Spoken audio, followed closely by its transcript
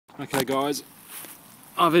Okay guys,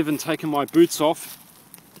 I've even taken my boots off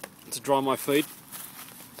to dry my feet.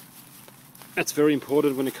 That's very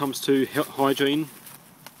important when it comes to hygiene.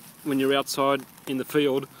 When you're outside in the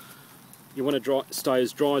field, you want to stay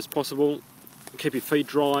as dry as possible. Keep your feet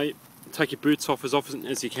dry, take your boots off as often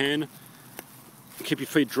as you can. Keep your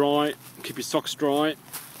feet dry, keep your socks dry.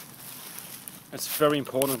 That's very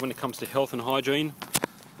important when it comes to health and hygiene.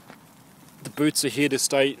 The boots are here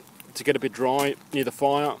to get a bit dry near the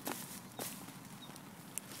fire.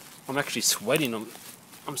 I'm actually sweating,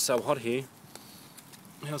 I'm so hot here.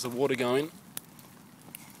 How's the water going?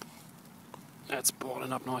 That's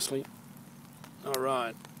boiling up nicely.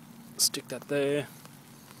 Alright, stick that there.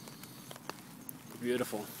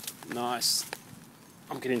 Beautiful, nice.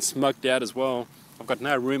 I'm getting smoked out as well. I've got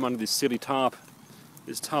no room under this silly tarp.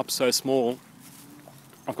 This tarp's so small,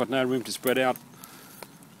 I've got no room to spread out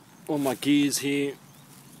all my gears here.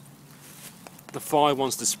 The fire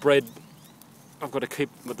wants to spread. I've got to keep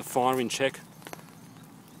the fire in check.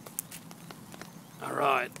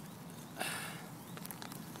 Alright.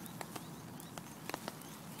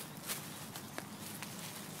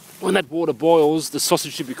 When that water boils, the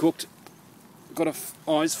sausage should be cooked. Got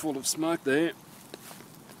eyes full of smoke there.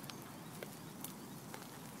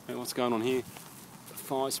 Hey, what's going on here? The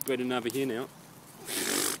fire's spreading over here now.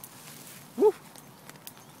 Woo.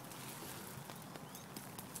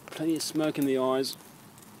 Plenty of smoke in the eyes.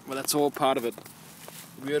 Well, that's all part of it.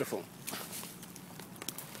 Beautiful.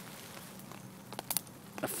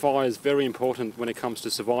 A fire is very important when it comes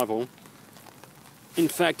to survival. In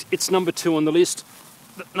fact, it's number 2 on the list.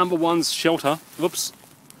 Number 1's shelter. Whoops.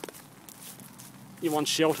 You want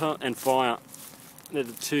shelter and fire. They're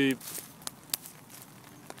the two.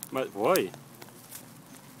 Boy.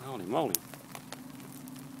 Holy moly.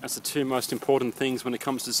 That's the 2 most important things when it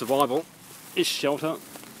comes to survival. Is shelter.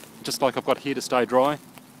 Just like I've got here to stay dry.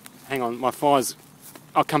 Hang on, my fire's...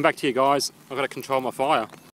 I'll come back to you guys. I've got to control my fire.